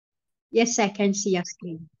Yes, I can see your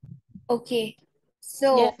screen. Okay. Yeah.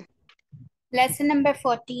 So, lesson number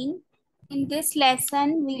 14. In this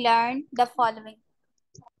lesson, we learned the following.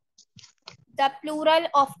 The plural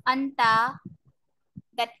of anta,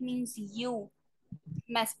 that means you,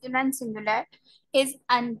 masculine singular, is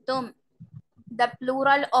antum. The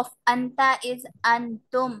plural of anta is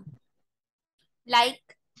antum.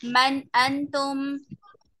 Like man antum,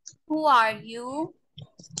 who are you?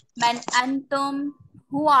 Man antum,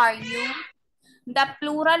 who are you? The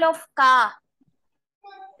plural of ka,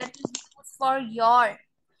 that is used for your,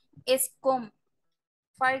 is kum.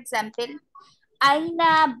 For example,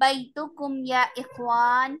 aina baitukum ya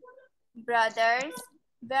ikhwan, brothers,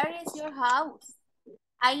 where is your house?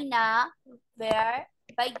 Aina, where,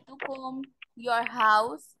 baitukum, your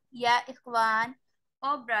house, ya ikhwan,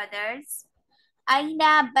 oh brothers.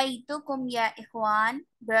 Aina baitukum ya ikhwan,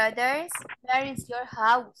 brothers, where is your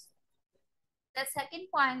house? The second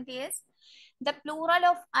point is the plural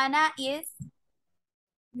of ana is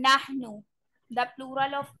nahnu. The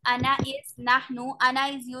plural of ana is nahnu.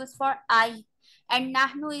 Ana is used for I and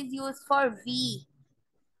nahnu is used for we.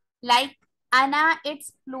 Like ana,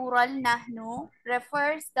 its plural nahnu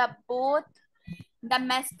refers the both the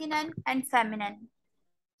masculine and feminine.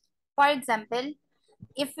 For example,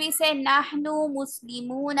 if we say nahnu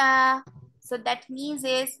muslimuna, so that means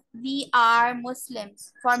is we are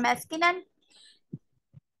Muslims for masculine,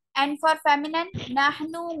 and for feminine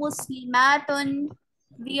nahnu muslimatun,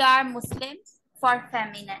 we are Muslims for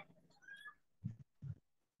feminine.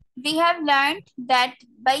 We have learned that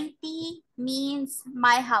baiti means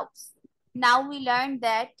my house. Now we learned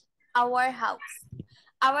that our house.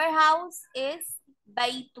 Our house is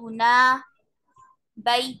baituna.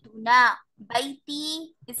 Baituna.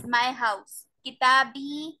 Baiti is my house.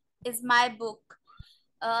 Kitabi is my book.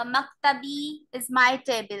 Maktabi is my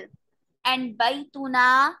table. And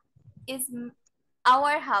baituna is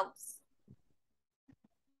our house.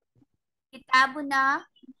 Kitabuna,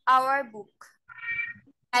 our book.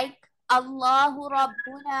 Like Allahu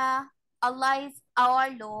Rabbuna, Allah is our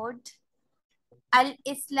Lord.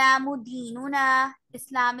 Al-Islamu dinuna,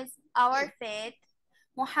 Islam is our faith.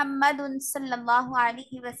 Muhammadun sallallahu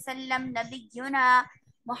alaihi wasallam nabiyyuna,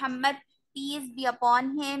 Muhammad, peace be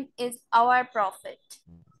upon him, is our prophet.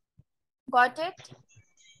 Got it?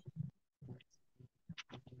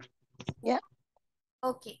 Yeah.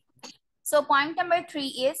 Okay. So point number 3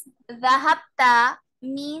 is dhahabta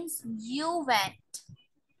means you went.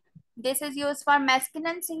 This is used for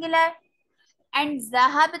masculine singular. And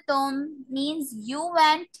zahabtum means you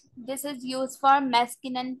went. This is used for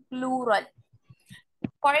masculine plural.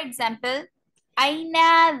 For example,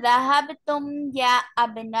 aina zahabtum ya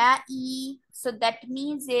abnai. So that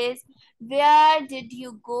means is where did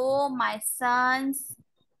you go, my sons?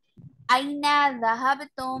 Aina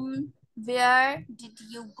zahabtum, where did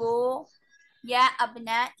you go? Ya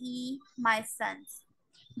abnai, my sons.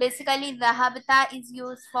 Basically, zahabta is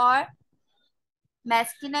used for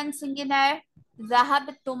masculine singular.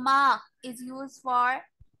 Zahabtuma is used for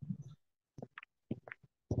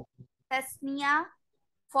tasniya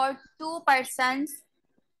for two persons,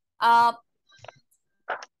 uh,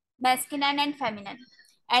 masculine and feminine.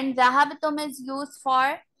 And zahabtum is used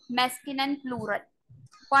for masculine plural.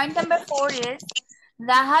 Point number 4 is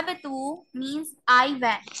zahabtu means I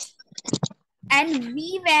went. And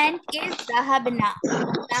we went is zahabna.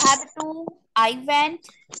 Zahabtu, I went.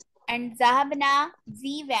 And zahabna,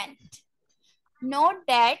 we went. Note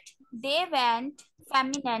that they went,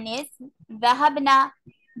 feminine is dhahabna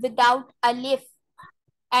without alif,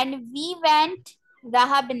 and we went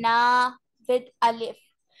dhahabna with alif.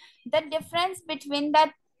 The difference between the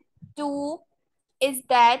two is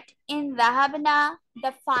that in dhahabna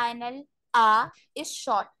the final a is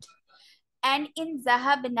short, and in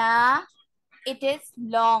dhahabna it is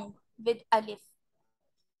long with alif.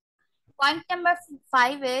 Point number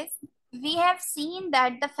 5 is we have seen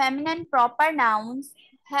that the feminine proper nouns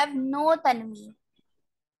have no tanween.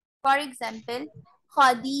 For example,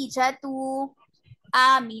 Khadijatu,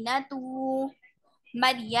 Aminatu,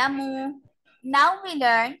 Maryamu. Now we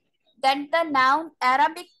learn that the noun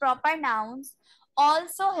Arabic proper nouns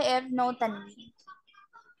also have no tanween.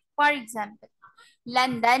 For example,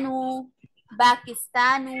 Londonu,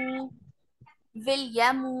 Pakistanu,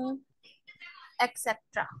 Williamu, etc.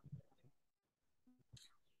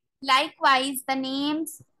 Likewise, the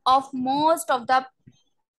names of most of the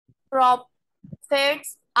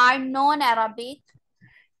prophets are non-Arabic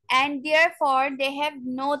and therefore they have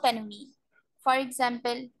no tanween. For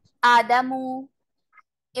example, Adamu,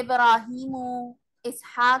 Ibrahimu,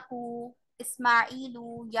 Ishaku,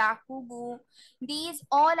 Ismailu, Yaqubu. These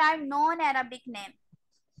all are non-Arabic names.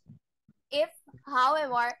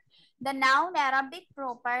 However, the noun Arabic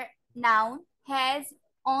proper noun has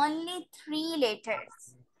only 3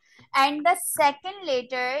 letters, and the second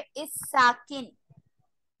letter is sakin.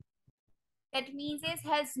 That means it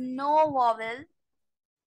has no vowel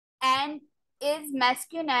and is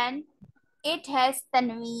masculine. It has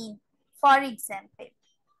tanween. For example,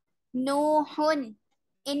 Nuhun.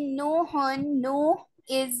 In Nuhun, Nuh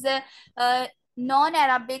is a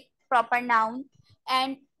non-Arabic proper noun,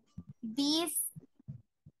 and these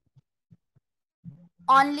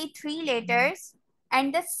only 3 letters,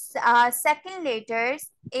 and the second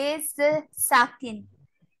letters is sakin.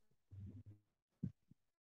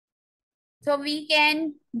 So we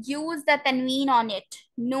can use the tanween on it.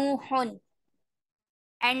 Nuhun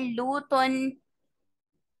and Lutun,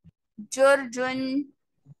 Jurjun,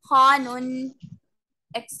 Khanun,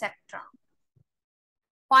 etc.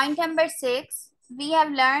 Point number 6, we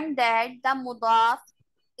have learned that the mudaf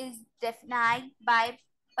is defined by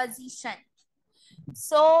position.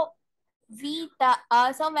 So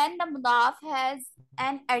so when the mudaf has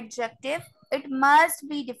an adjective, it must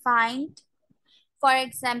be defined. For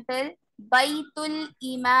example, Baitul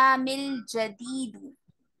Imamil Jadidu.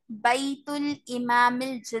 Baitul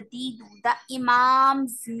Imamil Jadidu, the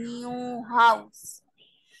Imam's new house.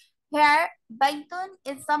 Here, Baitun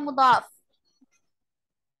is the mudaf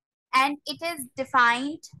and it is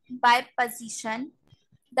defined by position.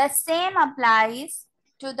 The same applies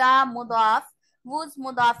to the mudaf, whose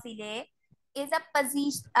mudaf ilayh is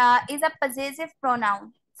a possessive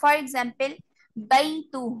pronoun. For example,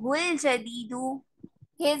 Baituhul Jadidu,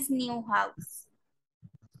 his new house.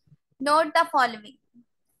 Note the following.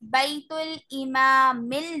 Baitul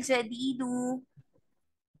Imamil Jadidu,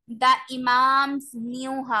 the Imam's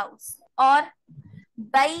new house. Or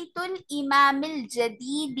Baitul Imamil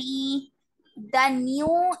Jadidi, the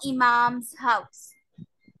new Imam's house.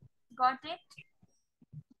 Got it?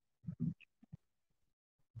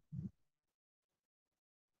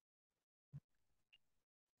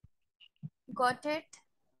 Got it?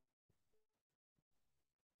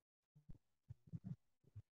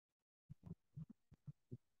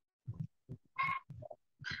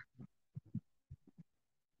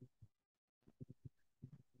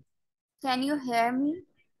 Can you hear me?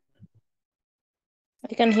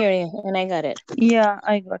 I can hear you, and I got it. Yeah,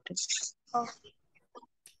 I got it. Okay.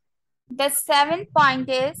 The 7th point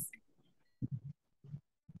is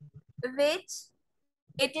which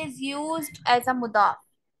it is used as a mudaf.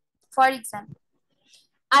 For example,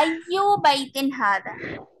 Ayyu baitin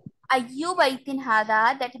hada. Ayyu baitin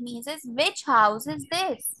hada, that means is which house is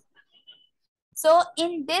this? So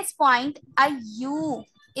in this point, Ayyu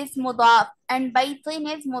is mudaf and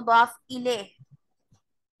baitin is mudaf ilayh.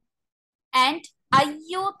 And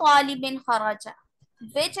Ayyu talibin kharaja,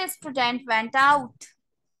 which student went out?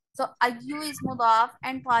 So Ayyu is mudaf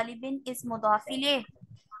and talibin is mudaf ilayh.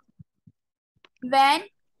 When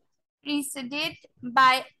preceded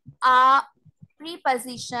by a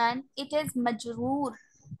preposition, it is majroor.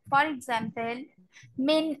 For example,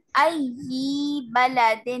 min ayyi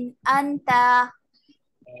baladin anta,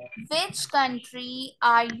 which country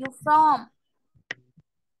are you from?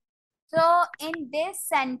 So in this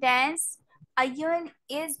sentence, ayun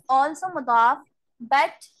is also mudaf,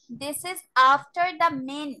 but this is after the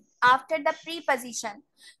min, after the preposition.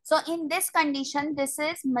 So in this condition, this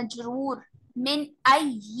is majroor, min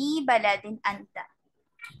ayyi baladin anta.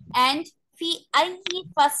 And fi ayyi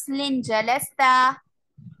faslin jalasta,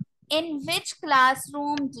 in which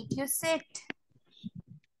classroom did you sit?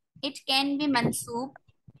 It can be mansoob.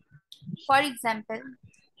 For example,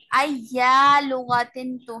 ayya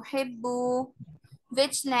lughatin tuhibbu,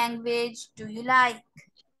 which language do you like?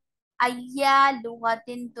 Ayya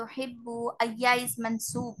lughatin tuhibbu, ayya is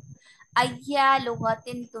mansoob. Ayya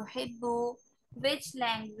lughatin tuhibbu, which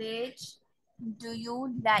language do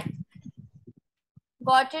you like?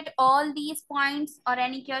 Got it, all these points, or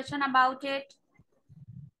any question about it?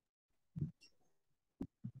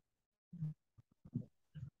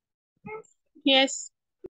 Yes.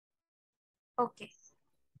 Okay.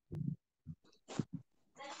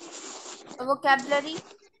 Vocabulary.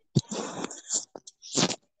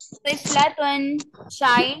 Tiflatun,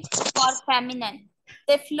 child, for feminine.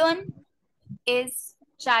 Tiflun is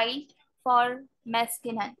child for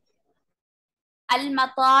masculine.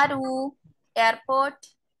 Al-mataru, airport.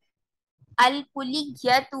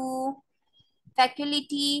 Al-kulliyatu,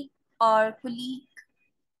 faculty or colleague.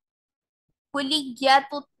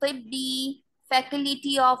 Kulliyatu tibbi,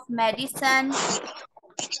 faculty of medicine.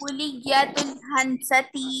 Kulliyatul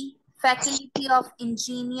hansati, faculty of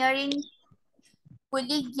engineering.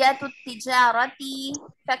 Kulliyatu tijarati,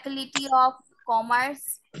 faculty of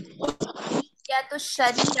commerce. Kulliyatu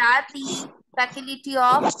Shariati, Faculty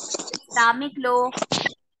of Islamic Law.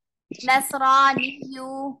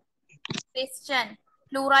 Nasraniyu, Christian.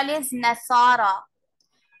 Plural is Nasara.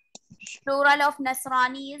 Plural of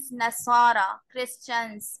Nasrani is Nasara,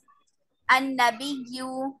 Christians.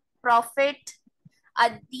 An-Nabiyyu, Prophet.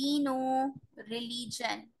 Ad-Dinu,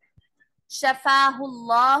 religion.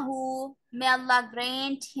 Shafahullahu, may Allah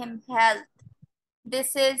grant him health.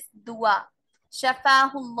 This is dua.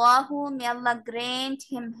 Shafahullahu, may Allah grant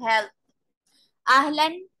him health.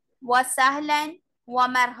 Ahlan wa sahlan wa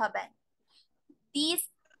marhaban. These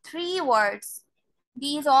three words,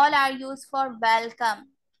 these all are used for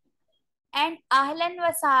welcome. And ahlan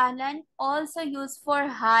wa sahlan also used for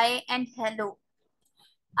hi and hello.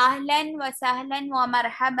 Ahlan wa sahlan wa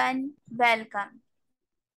marhaban, welcome.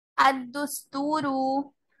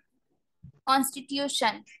 Ad-dusturu,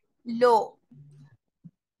 constitution, law.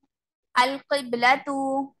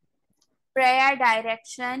 Al-qiblatu, prayer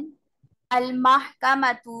direction.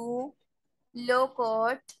 Al-mahkamatu, law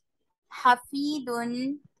court.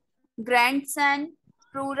 Hafidun, grandson.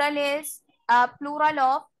 Plural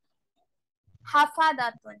of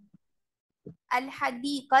hafadatun.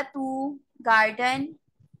 Al-hadiqatu, garden.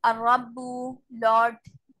 Ar-rabbu, Lord.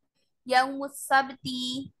 Yawmus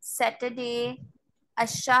sabti, Saturday.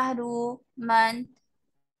 Ash-shahru, month.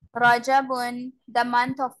 Rajabun, the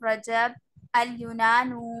month of Rajab.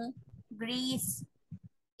 Al-Yunanu, Greece.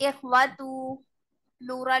 Ikhwatu,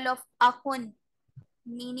 plural of akhun.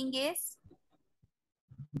 Meaning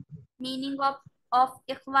of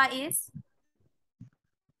ikhwa is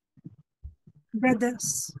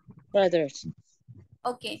Brothers. Brothers.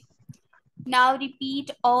 okay. Now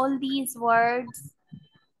repeat all these words.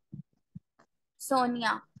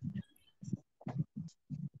 Sonia.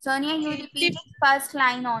 Sonia, you repeat first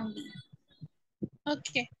line only.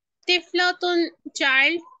 Okay. Tiflatun,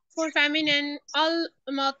 child, for feminine.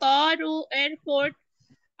 Al-Mataru, airport.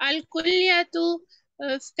 Al-Kulliyatu,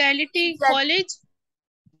 faculty, college.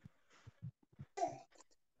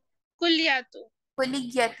 Kulliyatu.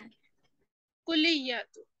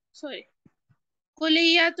 Kulliyatu. Sorry.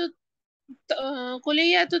 Kulliyatu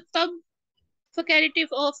Tab, faculty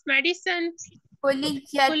of medicine.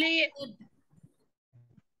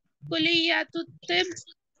 Kulliyatu Tib,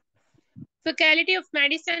 faculty of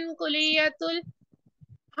medicine. Kulliyatul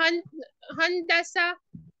Handasa,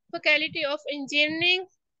 faculty of engineering.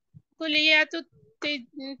 Kulliyatu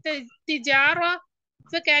Tijara,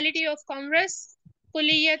 faculty of commerce.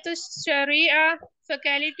 Kulliyatu Sharia,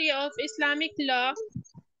 faculty of Islamic law.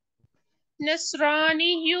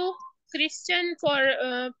 Nasraniyu, Christian, for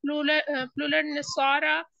plural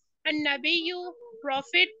Nasara. An-Nabiyyu,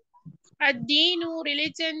 prophet. Ad-Dinu,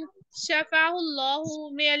 religion.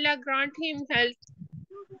 Shafahullahu, may Allah grant him health.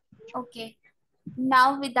 Okay.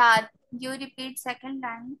 Now with that, you repeat second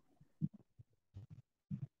line.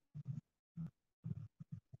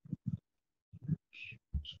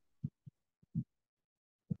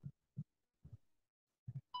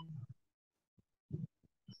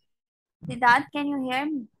 Siddharth, can you hear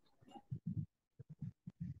me?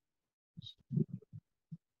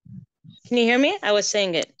 Can you hear me? I was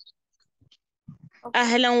saying it. Okay.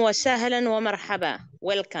 أهلا وسهلا ومرحبا.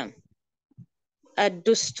 Welcome.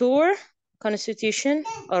 الدستور, constitution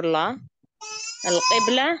or law.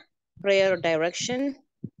 القبلة, prayer direction.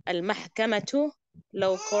 المحكمة,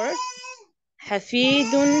 law court.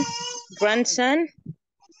 حفيد, grandson.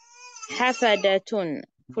 حفدة,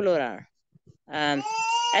 plural.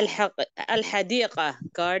 الحديقة,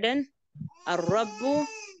 garden. الرب,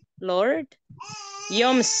 Lord.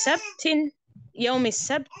 يوم السبت,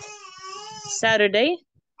 Saturday.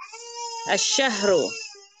 الشهر,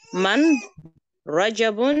 month.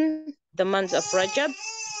 رجب, the month of Rajab.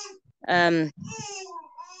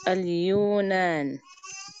 اليونان,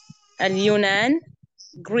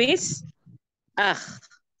 Greece. أخ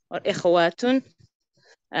or إخوات,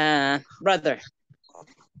 brother.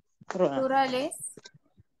 Plural is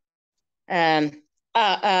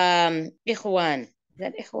إخوان. Is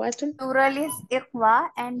that إخوات? plural is ikhwa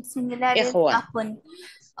and singular is إخوة. akhun.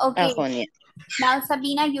 Okay. أخون, yeah. Now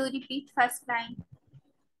Sabina, you repeat first line.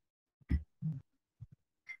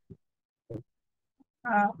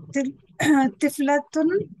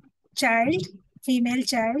 Tiflatun, child, female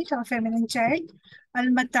child or feminine child.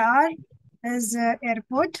 Al-Matar is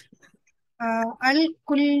airport.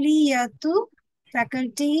 Al-Kulliyatu,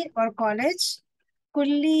 faculty or college.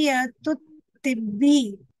 Kulliyatu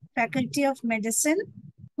Tibbi, faculty of medicine.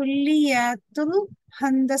 Kulliyatul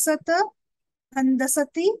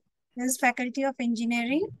Handasati is faculty of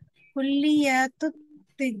engineering. Kulliyatu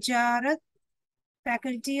Tijarat,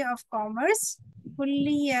 Faculty of Commerce.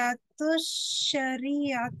 Kulliyatu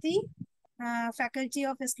Shariati, Faculty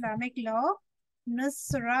of Islamic Law.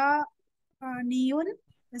 Nusra Niyun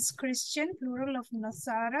is Christian, plural of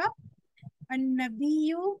Nasara.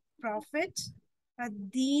 An-Nabiyu, Prophet.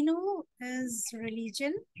 Ad-Dinu is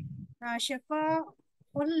religion.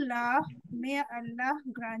 Shafa'ullah, may Allah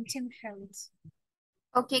grant him health.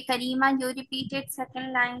 Okay, Karima, you repeated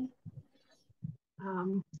second line.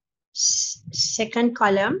 Second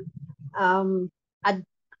column,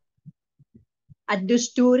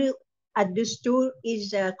 Ad-Dustur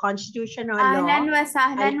is constitution or law. Ahlan wa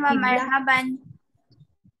sahlan wa Al-Qibla. marhaban.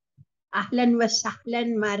 Ahlan wa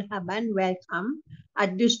sahlan marhaban, welcome.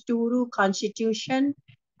 Ad-Dusturu, constitution.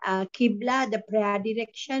 Qibla, the prayer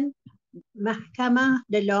direction. Mahkama,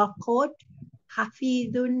 the law court.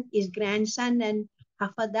 Hafidun is grandson and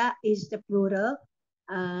Hafada is the plural.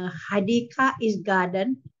 Hadika is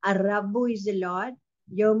garden. Ar-Rabbu is the Lord.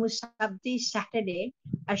 Yawmu Sabti, Saturday.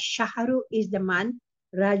 Ash-Shahru is the month.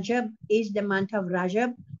 Rajab is the month of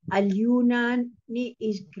Rajab. Al-Yunani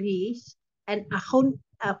is Greece. And Ahun,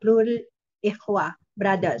 plural, Ikhwa,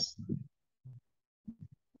 brothers.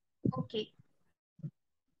 Okay.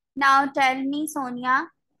 Now tell me, Sonia,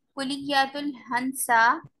 Kuliyatul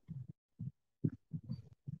Hansa.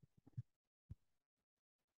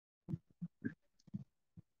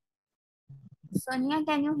 Sonia,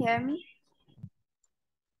 can you hear me?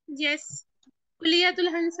 Yes. Kuliyatul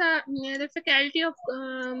Hansa, the faculty of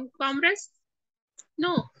commerce.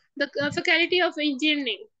 No, the faculty of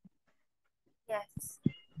engineering. Yes.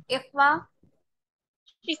 Ikhwa,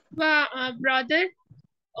 Ikwa, brother,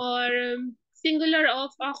 or singular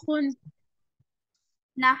of akhun.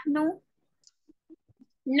 Nahnu,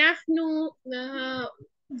 Nahnu,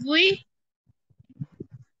 we.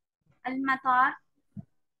 Al-Matar.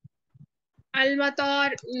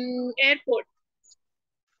 Al-Matar, airport.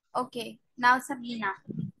 Okay. Now Sabina.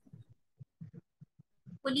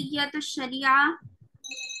 Kuliyatul Sharia.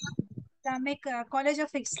 Islamic College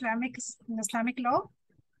of Islamic Law.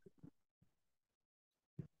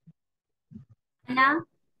 Ana,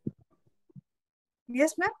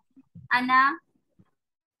 Yes, ma'am. Ana,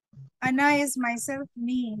 Ana is myself,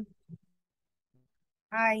 me.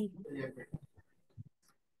 I.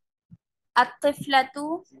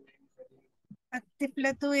 At-Tiflatu.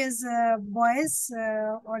 At-Tiflatu is boys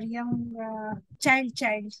or young child.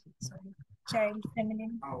 Sorry, child,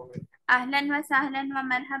 feminine. Ahlan wa sahlan wa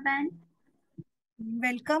marhaban.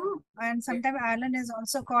 Welcome, and sometimes Alan is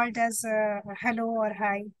also called as hello or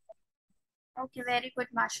hi. Okay, very good,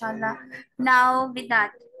 mashallah. Now with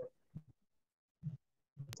that.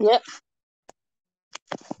 Yep.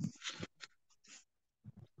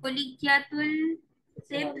 Kuliyatul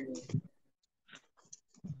Tib.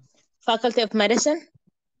 Faculty of Medicine.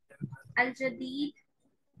 Al-Jadid.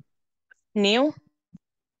 New.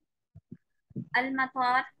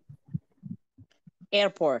 Al-Matar.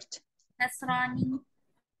 Airport. Nasrani.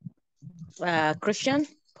 Christian.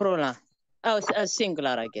 Plural. Oh,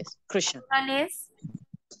 singular, I guess. Christian. Pluralis.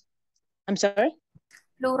 I'm sorry.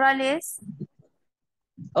 Pluralis.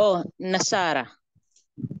 Oh, Nasara.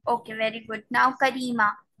 Okay, very good. Now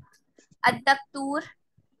Karima. Ad-Daktur.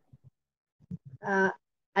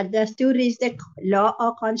 Ad-Dastur is the law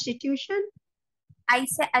or constitution. I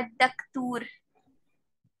say Ad-Daktur.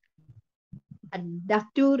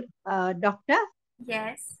 Ad-Daktur, doctor.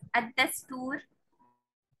 Yes. Ad-Dastur.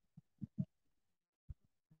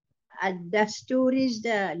 Ad-Dastur is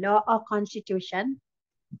the law or constitution.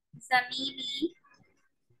 Zamili.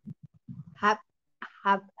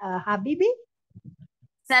 Habibi.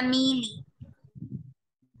 Zamili.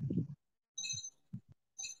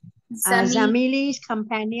 Zamili's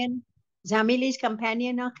companion. Zamili's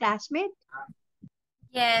companion or classmate.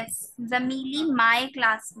 Yes. Zamili, my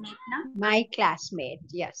classmate. Na? My classmate,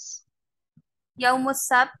 yes. Yawmus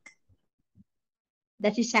Sabt.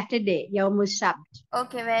 That is Saturday, Yawmu Sabt.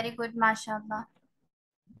 Okay, very good, mashallah.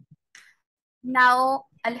 Now,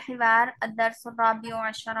 Al-Hiwar, Ad-Dars Al-Rabi'u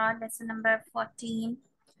Ashara, lesson number 14.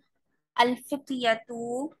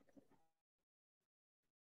 Al-Fityatu,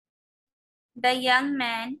 the young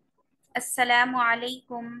man. Assalamu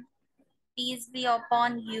alaikum, peace be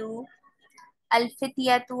upon you.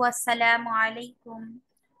 Al-Fityatu, Assalamu alaikum,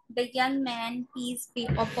 the young man, peace be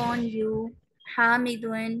upon you.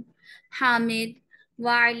 Hamidun, Hamid.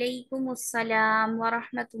 Wa alaikum assalam wa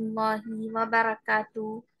rahmatullahi wa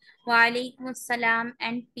barakatuh. Wa alaikum assalam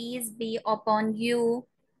and peace be upon you.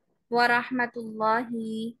 Wa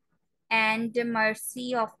rahmatullahi and the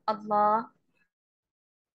mercy of Allah.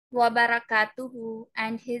 Wa barakatuhu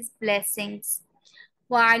and his blessings.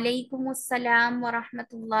 Wa alaikumussalam wa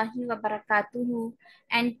rahmatullahi wa barakatuhu.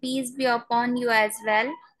 And peace be upon you as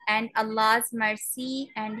well, and Allah's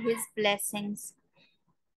mercy and His blessings.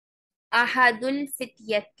 Ahadul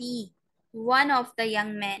fityati, one of the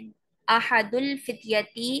young men. Ahadul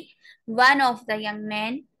fityati, one of the young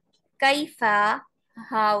men. Kaifa,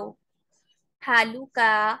 how.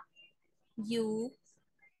 Haluka, you.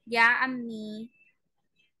 Ya ammi,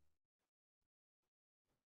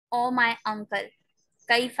 oh my uncle.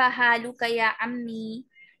 Kaifa haluka ya ammi,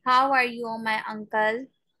 how are you, my uncle?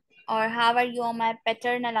 Or how are you, my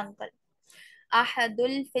paternal uncle?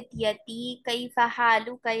 Ahadul fityati, kaifa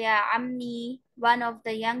haluka ya ammi, one of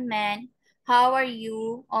the young men. How are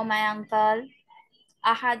you, oh my uncle?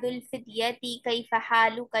 Ahadul fityati, kaifa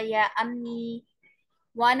haluka ya ammi,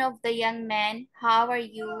 one of the young men. How are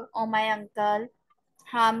you, oh my uncle?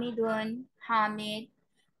 Hamidun, Hamid.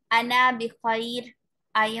 Ana bi khair,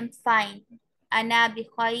 I am fine. Ana bi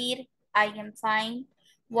khair, I am fine.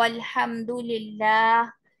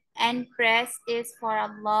 Walhamdulillah, and praise is for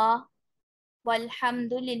Allah.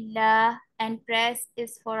 Walhamdulillah, and praise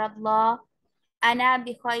is for Allah. Ana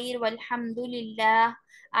bi khair, walhamdulillah,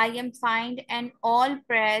 I am fine, and all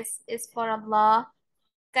praise is for Allah.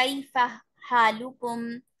 Kaifa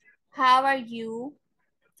halukum, how are you?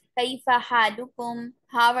 Kaifa halukum,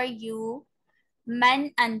 how are you?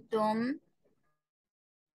 Man antum,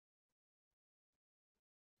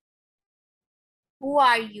 who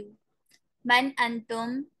are you? Man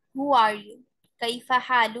antum, who are you? Kaifa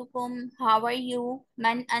halukum, how are you?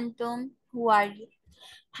 Man antum, who are you?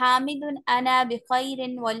 Hamidun ana bi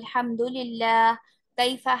khairin walhamdulillah.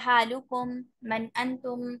 Kaifa halukum, man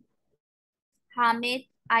antum? Hamid,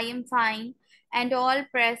 I am fine, and all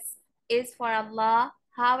praise is for Allah.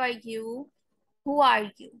 How are you? Who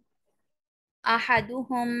are you?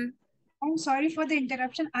 Ahaduhum, I'm sorry for the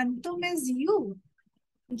interruption. Antum is you.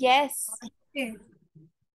 yes. Okay.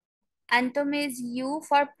 Antum is you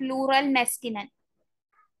for plural masculine.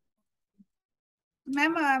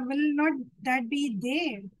 Ma'am, will not that be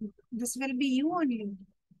they? This will be you only.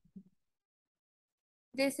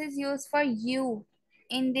 This is used for you.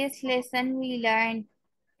 In this lesson, we learn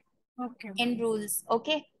Okay. in rules.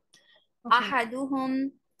 Okay. Okay.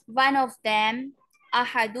 Ahaduhum, one of them.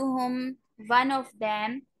 Ahaduhum, one of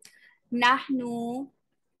them. Nahnu,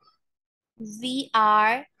 we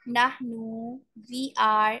are. Nahnu, we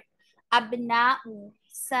are. Abna'u,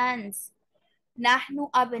 sons.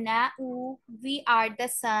 Nahnu abna'u, we are the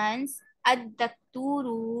sons.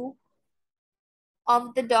 Ad-dakturu,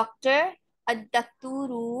 of the doctor.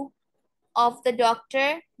 Ad-dakturu, of the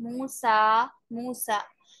doctor. Musa, Musa.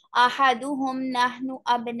 Ahaduhum nahnu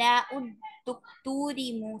abna'ud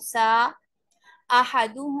dukturi Musa.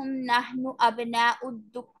 Ahaduhum nahnu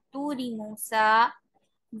abna'ud dukturi Musa.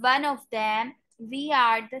 One of them, we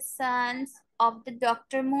are the sons of the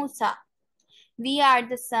Dr. Musa. We are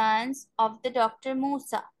the sons of the Dr.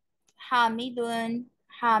 Musa. Hamidun,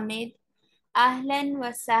 Hamid. Ahlan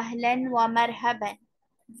wa sahlan wa marhaban.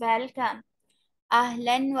 Welcome.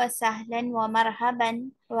 Ahlan wa sahlan wa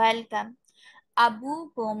marhaban. Welcome.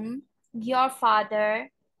 Abukum, your father.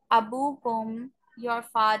 Abukum, your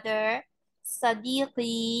father.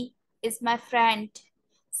 Sadiqi is my friend.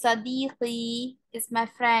 Sadiqi is my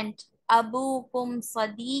friend. Abukum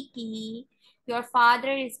Sadiqi, your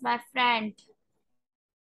father is my friend.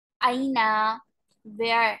 Aina,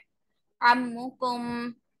 where?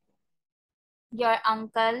 Ammukum, your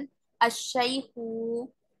uncle. Ash-shaykhu,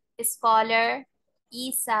 scholar.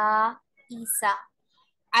 Isa, Isa.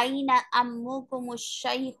 Aina ammukum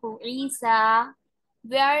ash-shaykhu Isa,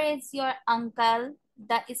 where is your uncle,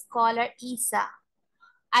 the scholar Isa?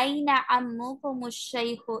 Aina ammukum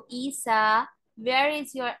ash-shaykhu Isa, where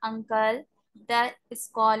is your uncle, the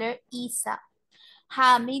scholar Isa?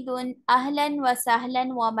 Hamidun, ahlan wa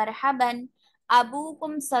sahlan wa marhaban.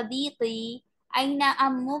 Abukum sadiqi, aina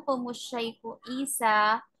ammukum ash-shaykhu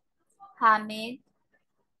Isa. Hamid,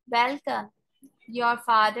 welcome. Your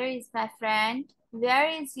father is my friend. Where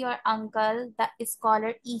is your uncle, the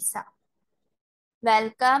scholar Isa?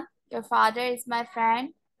 Welcome. Your father is my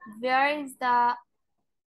friend. Where is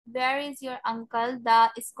your uncle,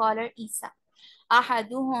 the scholar Isa?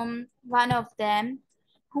 Ahaduhum, one of them.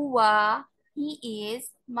 Huwa, he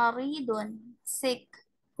is. Maridun, sick.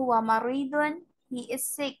 Huwa maridun, he is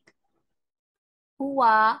sick.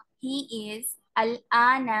 Huwa, he is.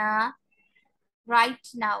 Al-ana, right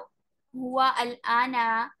now. Huwa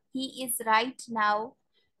al-ana, he is right now.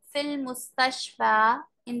 Fil mustashfa,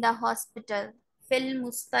 in the hospital. Fil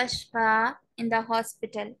mustashfa, in the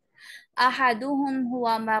hospital. Ahaduhum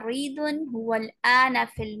huwa maridun huwa al-ana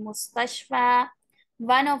fil mustashfa.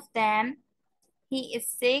 One of them, He is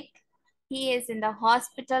sick. He is in the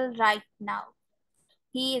hospital right now.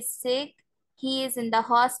 He is sick. He is in the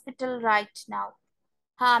hospital right now.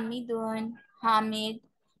 Hamidun, Hamid.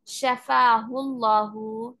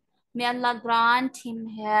 Shafahullahu. May Allah grant him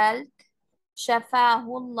health.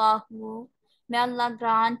 Shafahullahu. May Allah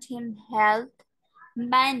grant him health.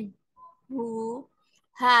 Man, who.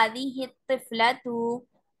 هذه الطفلة.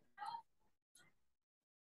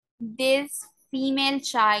 This female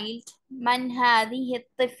child. من هذه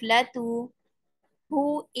الطفلة.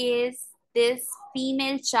 Who is this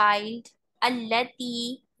female child?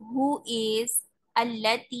 التي, who is,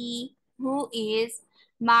 التي, who is,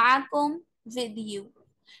 معكم, with you.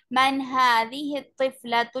 من هذه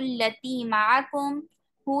الطفلة التي معكم?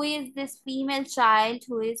 Who is this female child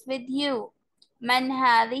who is with you? من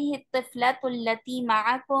هذه الطفلة التي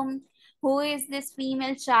معكم? Who is this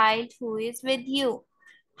female child who is with you?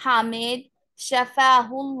 حامد شفاه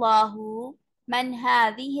الله. من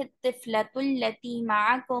هذه الطفلة التي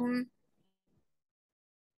معكم?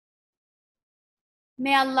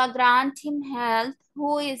 May Allah grant him health.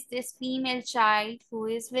 Who is this female child who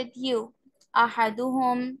is with you?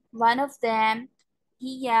 أحدهم, one of them.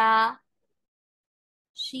 هي,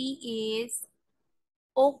 she is.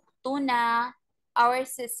 أختنا, our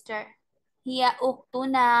sister. هي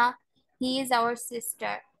أختنا, he is our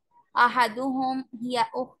sister. أحدهم, هي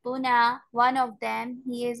أختنا, one of them,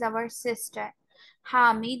 he is our sister.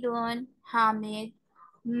 حامد, Hamid.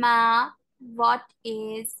 ما, what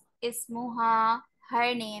is. اسمها,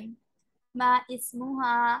 her name. ما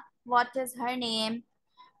اسمها, what is her name.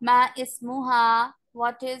 ما اسمها,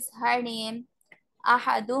 what is her name.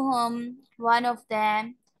 أحدهم, one of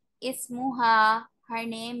them. اسمها, her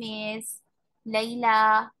name is.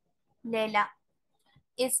 Layla, Layla.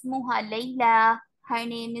 اسمها Layla, her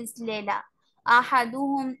name is Layla.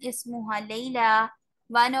 أحدهم اسمها Layla,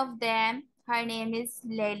 one of them, her name is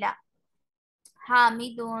Layla.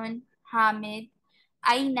 حامد, Hamid.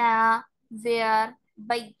 أين, where.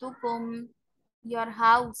 بيتكم, your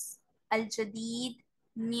house. الجديد,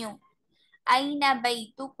 new. أين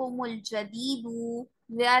بيتكم الجديد?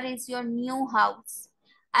 Where is your new house?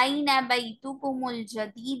 أين بيتكم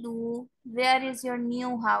الجديد? Where is your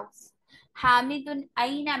new house? حامد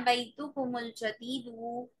أين بيتكم الجديد؟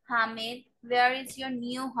 حامد, where is your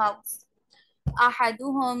new house?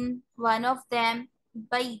 أحدهم, one of them.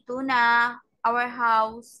 بيتنا, our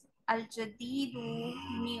house. الجديد,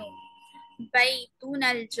 new.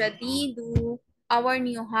 بيتنا الجديد, our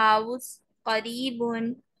new house.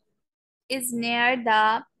 قريب, is near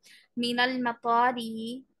the من المطار,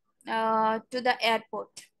 to the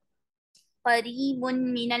airport. قريب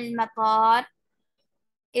من المطار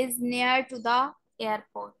is near to the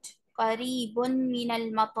airport. قريب من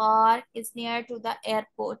المطار is near to the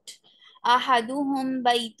airport. أحدهم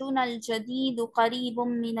بيتنا الجديد قريب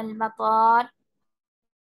من المطار.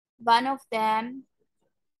 One of them,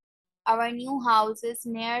 our new house is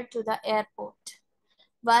near to the airport.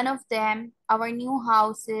 One of them, our new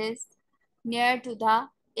house is near to the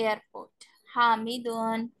airport.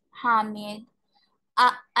 Hamidun, Hamid.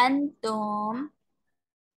 Antum,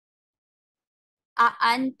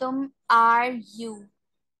 antum, are you?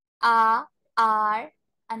 Are,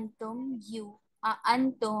 antum, you.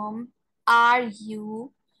 Antum, are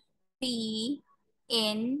you? Fi,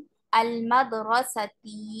 in,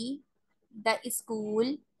 al-madrasati, the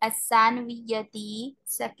school. As-sanwiyati,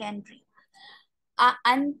 secondary.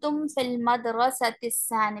 أأنتم في المدرسة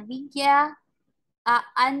الثانوية؟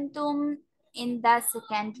 أأنتم in the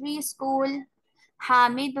secondary school.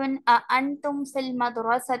 حامد أأنتم في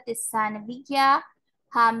المدرسة الثانوية؟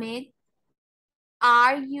 حامد,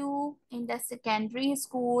 are you in the secondary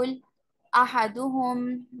school?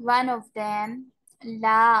 أحدهم, one of them.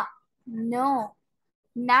 لا, no.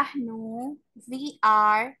 نحن, we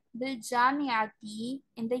are. بالجامعة,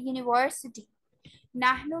 in the university.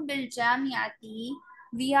 نحن بالجامعة,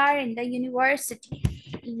 we are in the university.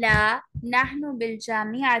 لا, نحن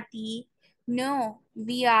بالجامعة, no,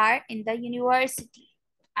 we are in the university.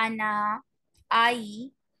 أنا,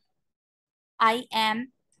 I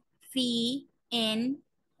am. في, in.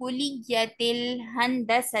 كلية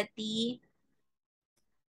الهندسة,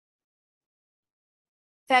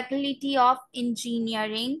 faculty of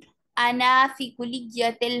engineering. أنا في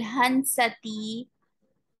كلية الهندسة,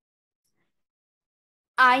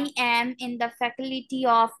 I am in the faculty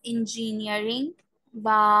of engineering.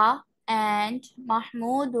 Ba, and.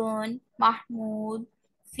 Mahmudun, Mahmud.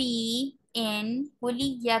 Fi, in.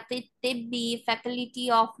 كلية الطب,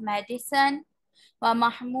 faculty of medicine.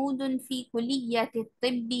 ومحمود في كلية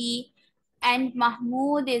الطب, and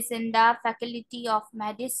Mahmud is in the faculty of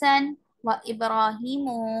medicine. وإبراهيم,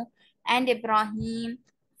 and Ibrahim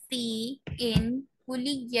in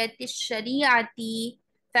Kulliyat al-Shari'ati,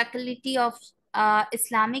 Faculty of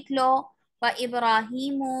Islamic Law, wa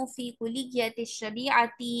Ibrahimu fi Kulliyat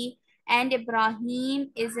al-Shari'ati, and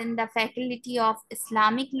Ibrahim is in the Faculty of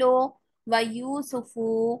Islamic Law, wa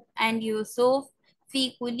Yusufu, and Yusuf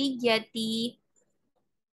fi Kulliyati,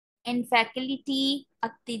 in Faculty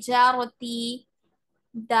at-Tijarati,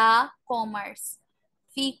 the Commerce.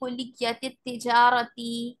 في كلية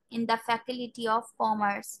التجارة, in the Faculty of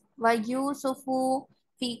Commerce. ويوسف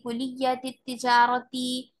في كلية التجارة,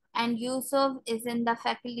 and Yusuf is in the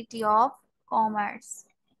Faculty of Commerce.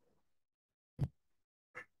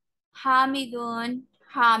 Hamidun,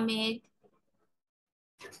 Hamid.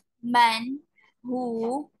 Man,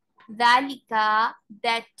 who. Dhalika,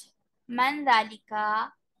 that. Man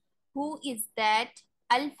dhalika, who is that?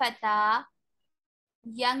 Al-Fata,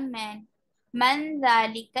 young man. Man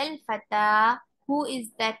dhalikal fata, who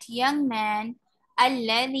is that young man?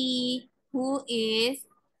 Alladhi, who is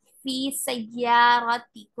fi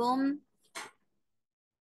sayyaratikum,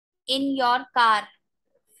 in your car.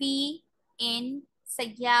 Fi, in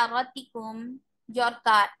sayyaratikum, your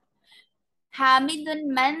car. Hamidun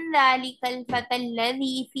man dhalikal fata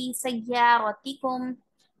alladhi fi sayyaratikum.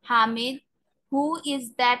 Hamid, who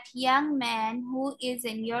is that young man who is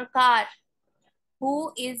in your car?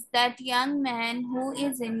 Who is that young man who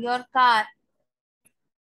is in your car?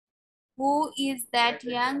 Who is that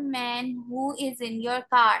young man who is in your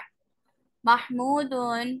car?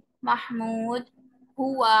 Mahmudun, Mahmud.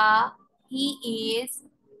 Huwa, he is.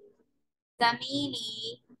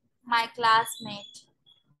 Zamili, my classmate.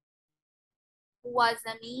 Huwa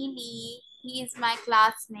Zamili, he is my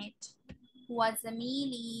classmate. Huwa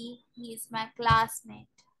Zamili, he is my classmate.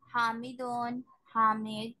 Hamidun,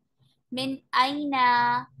 Hamid. Min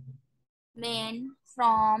aina, min,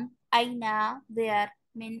 from. Aina, where.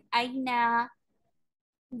 Min aina,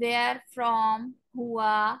 where from.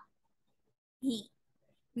 Huwa, he.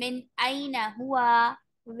 Min aina huwa,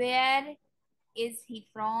 where is he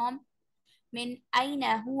from? Min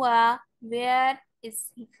aina huwa, where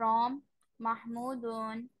is he from?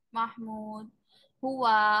 Mahmudun, Mahmud.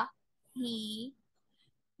 Huwa, he.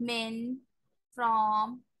 Min,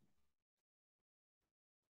 from.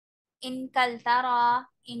 Inkaltara,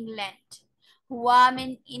 England. Huwa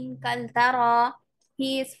min Inkaltara,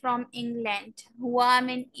 he is from England. Huwa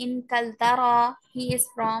min Inkaltara, he is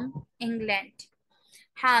from England.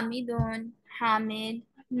 Hamidun, Hamid.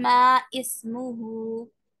 Ma ismuhu,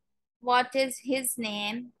 what is his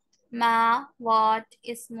name? Ma, what,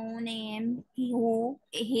 ismu, name, who,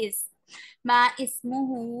 his. Ma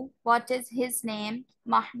ismuhu, what is his name?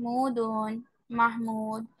 Mahmudun,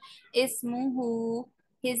 Mahmud. Ismuhu,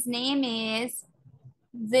 his name is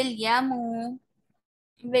Williamu,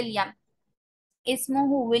 William.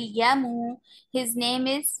 Ismuhu Williamu, his name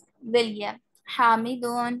is William.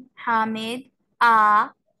 Hamidun, Hamid.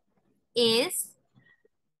 Is.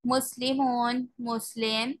 Muslimun,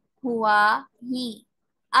 Muslim. Huwa, he.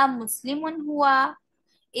 A Muslimun huwa,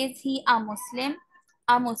 is he a Muslim?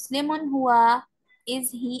 A Muslimun huwa,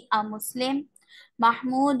 is he a Muslim?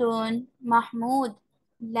 Mahmudun, Mahmud.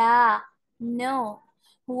 La, no.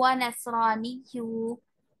 Huwa Nasraniyu,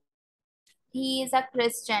 he is a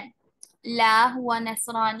Christian. La huwa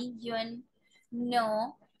Nasraniyun,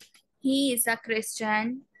 no, he is a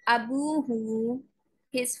Christian. Abuhu,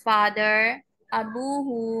 his father.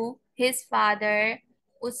 Abuhu, his father.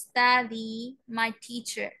 Ustadi, my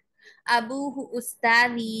teacher. Abuhu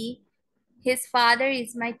Ustadi, his father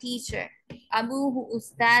is my teacher. Abuhu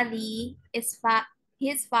Ustadi,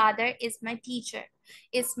 his father is my teacher.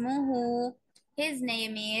 Ismuhu, his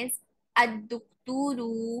name is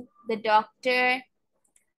Ad-Dukturu, the doctor.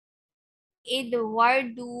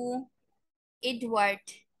 Eduardo, Edward.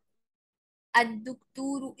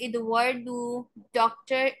 Ad-Dukturu Eduardo,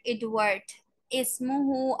 Dr. Edward.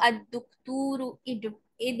 Ismuhu Ad-Dukturu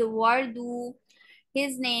Eduardo,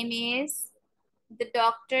 his name is the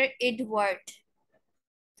Dr. Edward.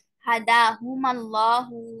 Hadahuma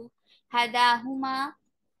Allahu, Hadahuma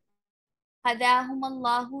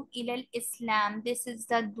Allahu ilal Islam. This is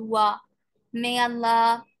the dua. May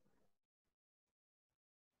Allah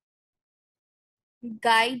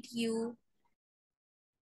guide you